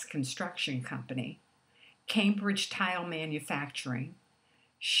Gas Construction Company, Cambridge Tile Manufacturing,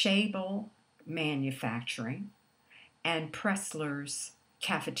 Shable Manufacturing, and Pressler's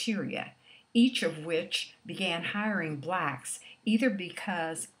Cafeteria, each of which began hiring blacks either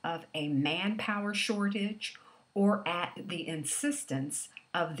because of a manpower shortage or at the insistence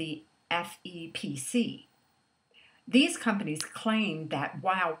of the FEPC. These companies claimed that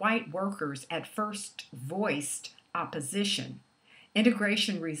while white workers at first voiced opposition,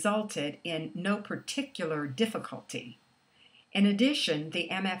 integration resulted in no particular difficulty. In addition, the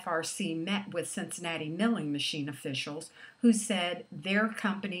MFRC met with Cincinnati milling machine officials who said their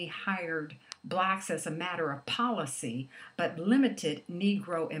company hired blacks as a matter of policy, but limited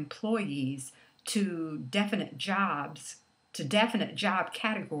Negro employees to definite job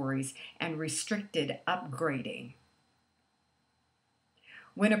categories and restricted upgrading.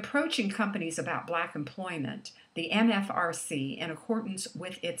 When approaching companies about black employment, the MFRC, in accordance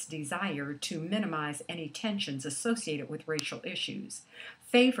with its desire to minimize any tensions associated with racial issues,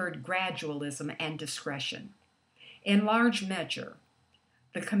 favored gradualism and discretion. In large measure,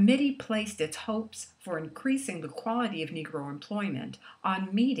 the committee placed its hopes for increasing the quality of Negro employment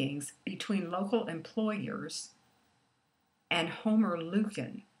on meetings between local employers and Homer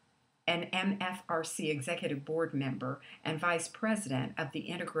Lucan, an MFRC executive board member and vice president of the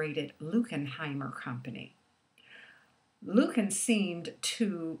integrated Lukenheimer Company. Lucan seemed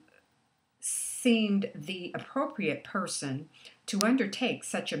the appropriate person to undertake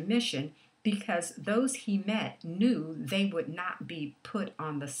such a mission because those he met knew they would not be put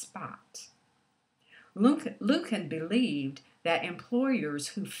on the spot. Lucan believed that employers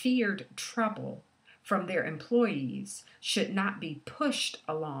who feared trouble from their employees should not be pushed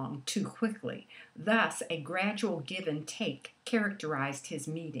along too quickly. Thus, a gradual give and take characterized his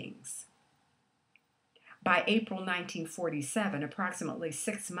meetings. By April 1947, approximately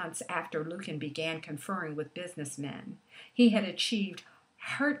 6 months after Lucan began conferring with businessmen, he had achieved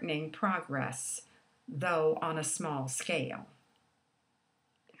heartening progress, though on a small scale.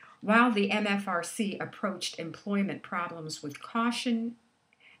 While the MFRC approached employment problems with caution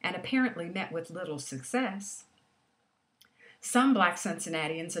and apparently met with little success, some black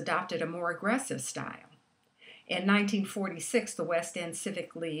Cincinnatians adopted a more aggressive style. In 1946, the West End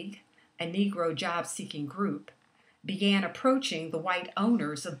Civic League, a Negro job-seeking group, began approaching the white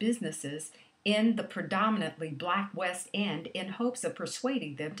owners of businesses in the predominantly black West End in hopes of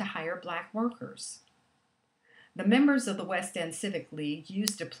persuading them to hire black workers. The members of the West End Civic League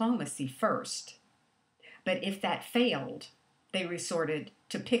used diplomacy first, but if that failed, they resorted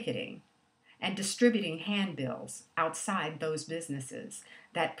to picketing and distributing handbills outside those businesses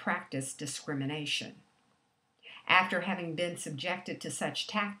that practiced discrimination. After having been subjected to such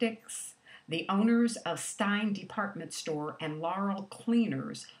tactics, the owners of Stein Department Store and Laurel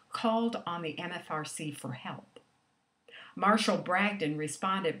Cleaners called on the MFRC for help. Marshall Bragdon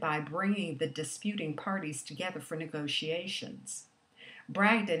responded by bringing the disputing parties together for negotiations.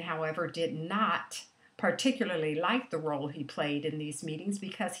 Bragdon, however, did not particularly like the role he played in these meetings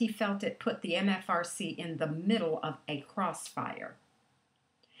because he felt it put the MFRC in the middle of a crossfire.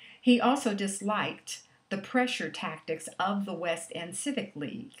 He also disliked the pressure tactics of the West End Civic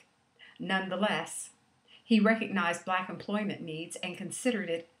League. Nonetheless, he recognized black employment needs and considered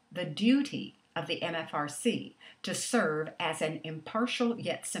it the duty of the MFRC to serve as an impartial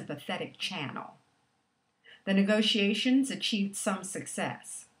yet sympathetic channel. The negotiations achieved some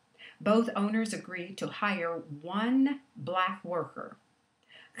success. Both owners agreed to hire one black worker.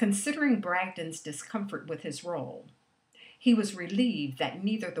 Considering Bragdon's discomfort with his role, he was relieved that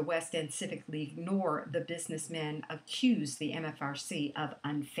neither the West End Civic League nor the businessmen accused the MFRC of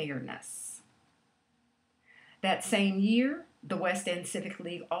unfairness. That same year, the West End Civic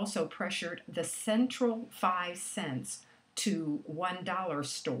League also pressured the Central 5 cents to $1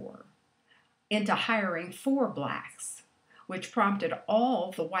 store into hiring 4 blacks, which prompted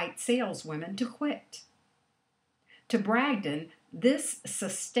all the white saleswomen to quit. To Bragdon, this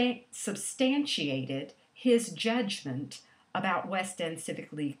substantiated his judgment about West End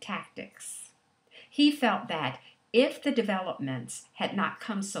Civic League tactics. He felt that if the developments had not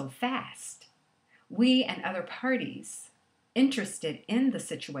come so fast, we and other parties interested in the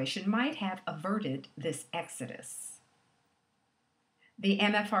situation might have averted this exodus. The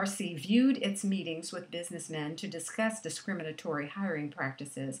MFRC viewed its meetings with businessmen to discuss discriminatory hiring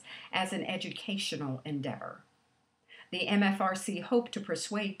practices as an educational endeavor. The MFRC hoped to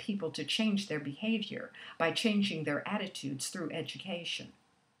persuade people to change their behavior by changing their attitudes through education.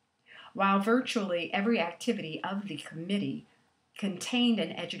 While virtually every activity of the committee contained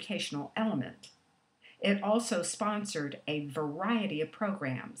an educational element, it also sponsored a variety of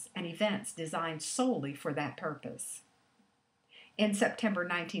programs and events designed solely for that purpose. In September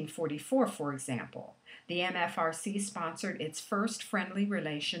 1944, for example, the MFRC sponsored its first Friendly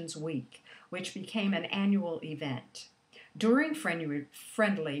Relations Week, which became an annual event. During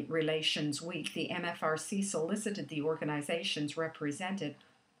Friendly Relations Week, the MFRC solicited the organizations represented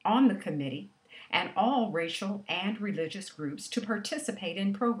on the committee and all racial and religious groups to participate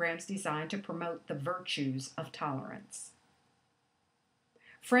in programs designed to promote the virtues of tolerance.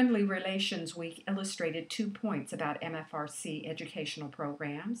 Friendly Relations Week illustrated 2 points about MFRC educational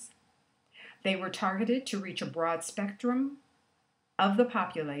programs. They were targeted to reach a broad spectrum of the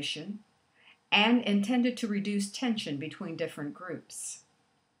population and intended to reduce tension between different groups.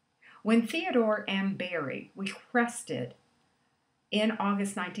 When Theodore M. Berry requested in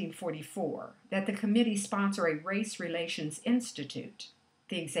August 1944 that the committee sponsor a Race Relations Institute,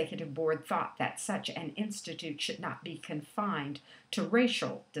 the executive board thought that such an institute should not be confined to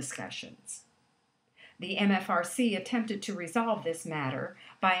racial discussions. The MFRC attempted to resolve this matter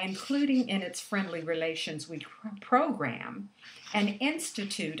by including in its Friendly Relations Week program an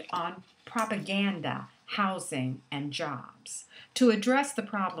institute on propaganda, housing, and jobs to address the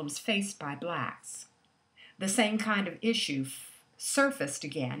problems faced by blacks. The same kind of issue surfaced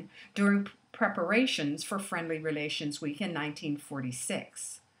again during preparations for Friendly Relations Week in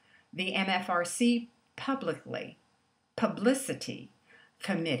 1946. The MFRC Publicity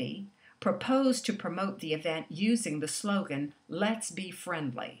Committee proposed to promote the event using the slogan, "Let's be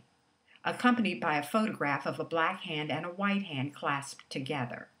friendly," accompanied by a photograph of a black hand and a white hand clasped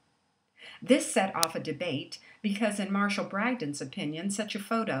together. This set off a debate because, in Marshall Bragdon's opinion, such a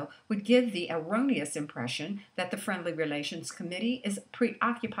photo would give the erroneous impression that the Friendly Relations Committee is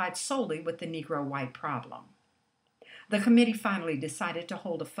preoccupied solely with the Negro-white problem. The committee finally decided to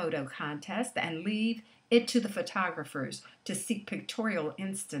hold a photo contest and leave it to the photographers to seek pictorial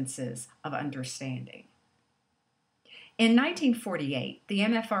instances of understanding. In 1948, the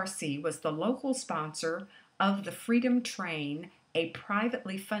MFRC was the local sponsor of the Freedom Train, a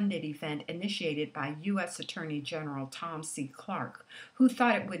privately funded event initiated by U.S. Attorney General Tom C. Clark, who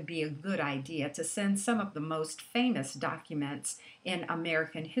thought it would be a good idea to send some of the most famous documents in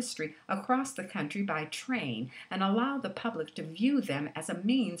American history across the country by train and allow the public to view them as a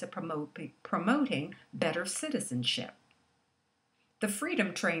means of promoting better citizenship. The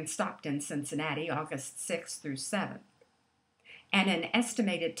Freedom Train stopped in Cincinnati August 6th through 7th, and an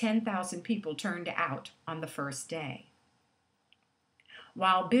estimated 10,000 people turned out on the first day.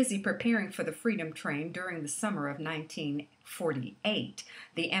 While busy preparing for the Freedom Train during the summer of 1948,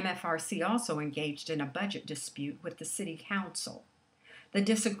 the MFRC also engaged in a budget dispute with the City Council. The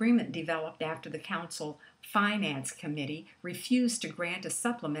disagreement developed after the Council Finance Committee refused to grant a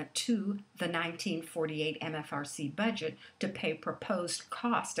supplement to the 1948 MFRC budget to pay proposed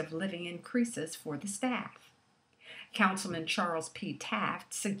cost of living increases for the staff. Councilman Charles P.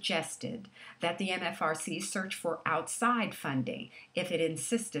 Taft suggested that the MFRC search for outside funding if it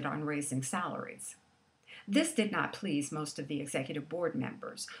insisted on raising salaries. This did not please most of the executive board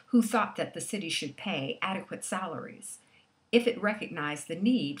members, who thought that the city should pay adequate salaries if it recognized the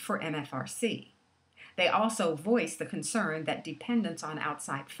need for MFRC. They also voiced the concern that dependence on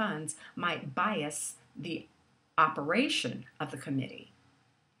outside funds might bias the operation of the committee.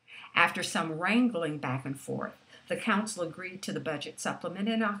 After some wrangling back and forth, the council agreed to the budget supplement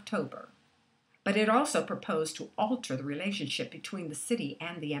in October, but it also proposed to alter the relationship between the city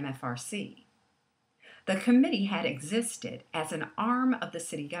and the MFRC. The committee had existed as an arm of the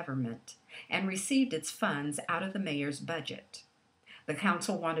city government and received its funds out of the mayor's budget. The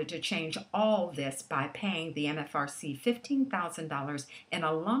council wanted to change all this by paying the MFRC $15,000 in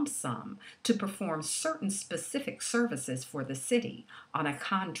a lump sum to perform certain specific services for the city on a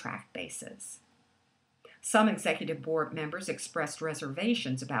contract basis. Some executive board members expressed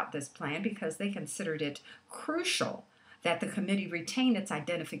reservations about this plan because they considered it crucial that the committee retain its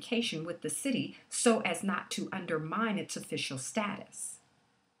identification with the city so as not to undermine its official status.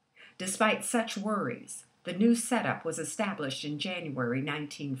 Despite such worries, the new setup was established in January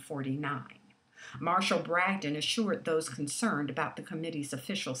 1949. Marshall Bragdon assured those concerned about the committee's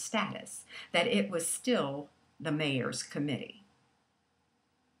official status that it was still the mayor's committee.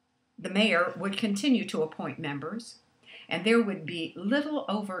 The mayor would continue to appoint members, and there would be little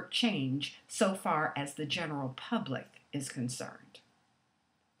overt change so far as the general public is concerned.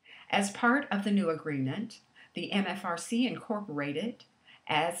 As part of the new agreement, the MFRC incorporated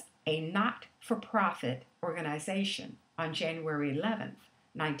as a not-for-profit organization on January 11,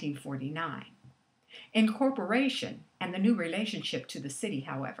 1949. Incorporation and the new relationship to the city,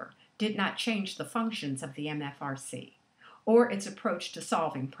 however, did not change the functions of the MFRC or its approach to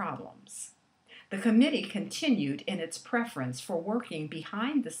solving problems. The committee continued in its preference for working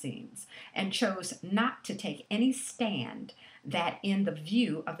behind the scenes and chose not to take any stand that, in the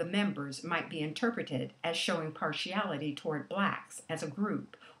view of the members, might be interpreted as showing partiality toward blacks as a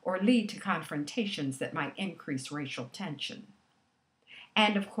group or lead to confrontations that might increase racial tension.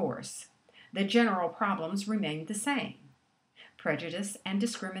 And of course, the general problems remained the same: prejudice and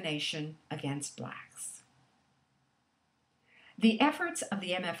discrimination against blacks. The efforts of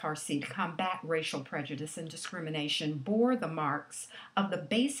the MFRC to combat racial prejudice and discrimination bore the marks of the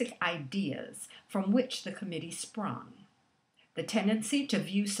basic ideas from which the committee sprung. The tendency to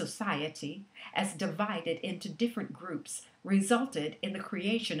view society as divided into different groups resulted in the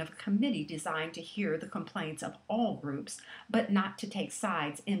creation of a committee designed to hear the complaints of all groups, but not to take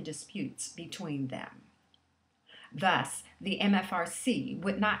sides in disputes between them. Thus, the MFRC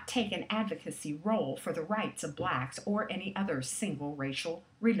would not take an advocacy role for the rights of blacks or any other single racial,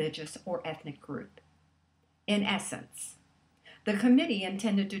 religious, or ethnic group. In essence, the committee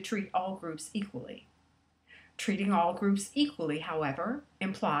intended to treat all groups equally. Treating all groups equally, however,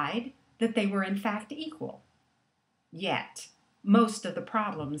 implied that they were in fact equal. Yet, most of the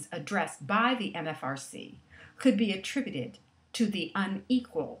problems addressed by the MFRC could be attributed to the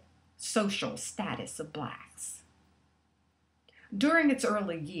unequal social status of blacks. During its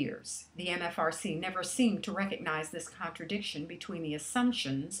early years, the MFRC never seemed to recognize this contradiction between the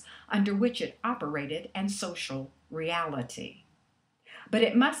assumptions under which it operated and social reality. But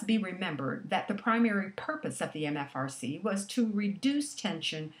it must be remembered that the primary purpose of the MFRC was to reduce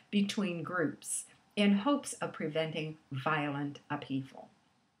tension between groups in hopes of preventing violent upheaval.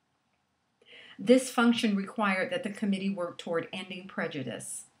 This function required that the committee work toward ending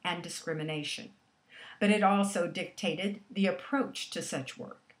prejudice and discrimination, but it also dictated the approach to such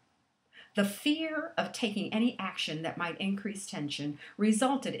work. The fear of taking any action that might increase tension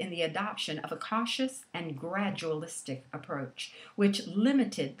resulted in the adoption of a cautious and gradualistic approach, which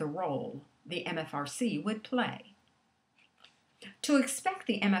limited the role the MFRC would play. To expect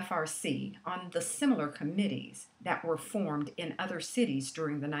the MFRC on the similar committees that were formed in other cities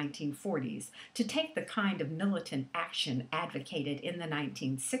during the 1940s to take the kind of militant action advocated in the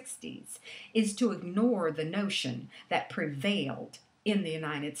 1960s is to ignore the notion that prevailed in the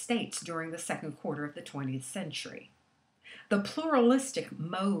United States during the second quarter of the 20th century. The pluralistic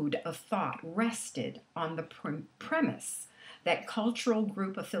mode of thought rested on the premise that cultural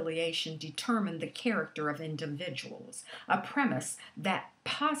group affiliation determined the character of individuals, a premise that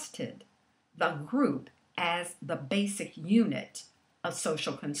posited the group as the basic unit of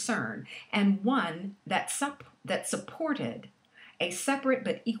social concern, and one that supported a separate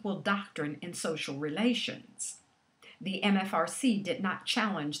but equal doctrine in social relations. The MFRC did not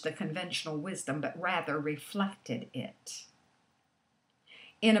challenge the conventional wisdom, but rather reflected it.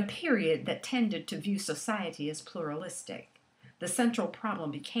 In a period that tended to view society as pluralistic, the central problem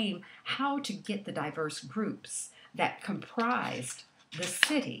became how to get the diverse groups that comprised the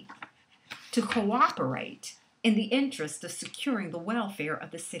city to cooperate in the interest of securing the welfare of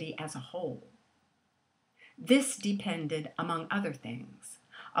the city as a whole. This depended, among other things,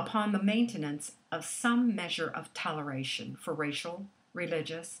 upon the maintenance of some measure of toleration for racial,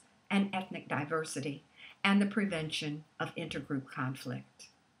 religious, and ethnic diversity and the prevention of intergroup conflict.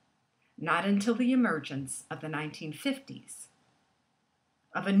 Not until the emergence of the 1950s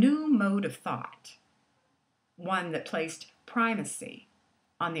of a new mode of thought, one that placed primacy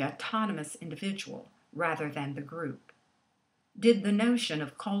on the autonomous individual rather than the group, did the notion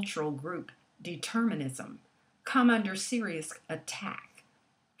of cultural group determinism come under serious attack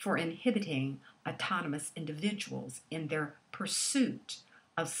for inhibiting autonomous individuals in their pursuit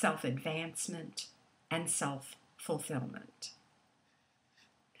of self-advancement and self-fulfillment.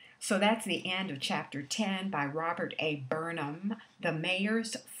 So that's the end of Chapter 10 by Robert A. Burnham, The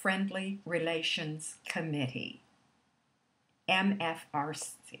Mayor's Friendly Relations Committee,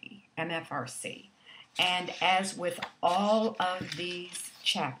 MFRC. And as with all of these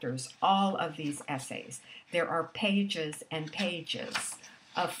chapters, all of these essays, there are pages and pages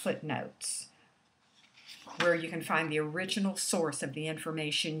of footnotes where you can find the original source of the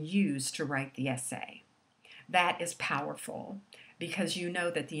information used to write the essay. That is powerful, because you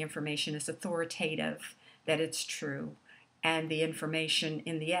know that the information is authoritative, that it's true, and the information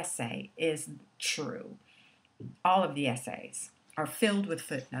in the essay is true. All of the essays are filled with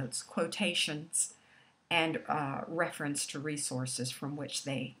footnotes, quotations, and reference to resources from which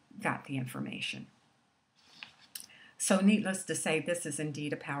they got the information. So needless to say, this is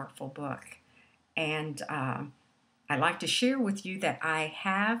indeed a powerful book. And I'd like to share with you that I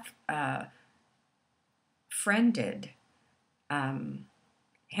have friended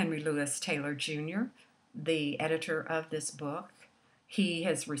Henry Louis Taylor Jr., the editor of this book. He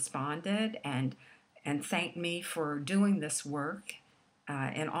has responded and thanked me for doing this work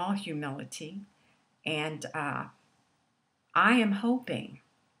in all humility. And I am hoping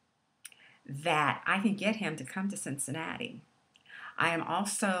that I can get him to come to Cincinnati. I am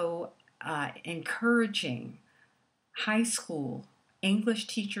also encouraging high school English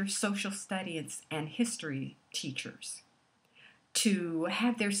teachers, social studies, and history teachers to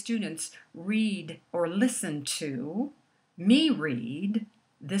have their students read or listen to me read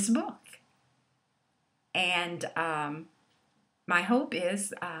this book. And my hope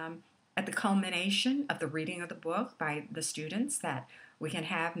is at the culmination of the reading of the book by the students that we can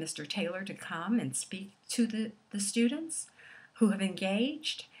have Mr. Taylor to come and speak to the students who have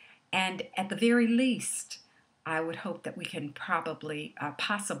engaged. And at the very least, I would hope that we can possibly,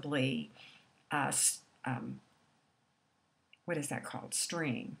 what is that called?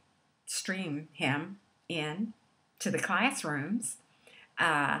 Stream him in to the classrooms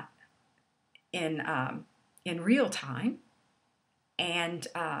in real time and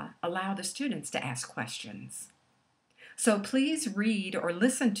allow the students to ask questions. So please read or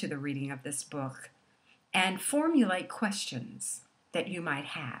listen to the reading of this book and formulate questions that you might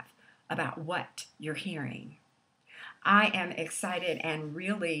have about what you're hearing. I am excited and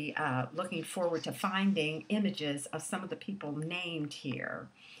really looking forward to finding images of some of the people named here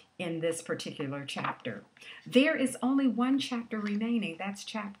in this particular chapter. There is only one chapter remaining. That's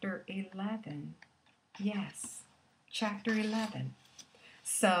chapter 11. Yes, chapter 11.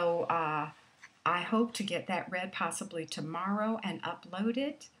 So I hope to get that read possibly tomorrow and upload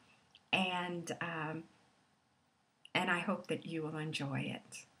it. And I hope that you will enjoy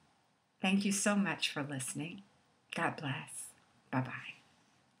it. Thank you so much for listening. God bless. Bye-bye.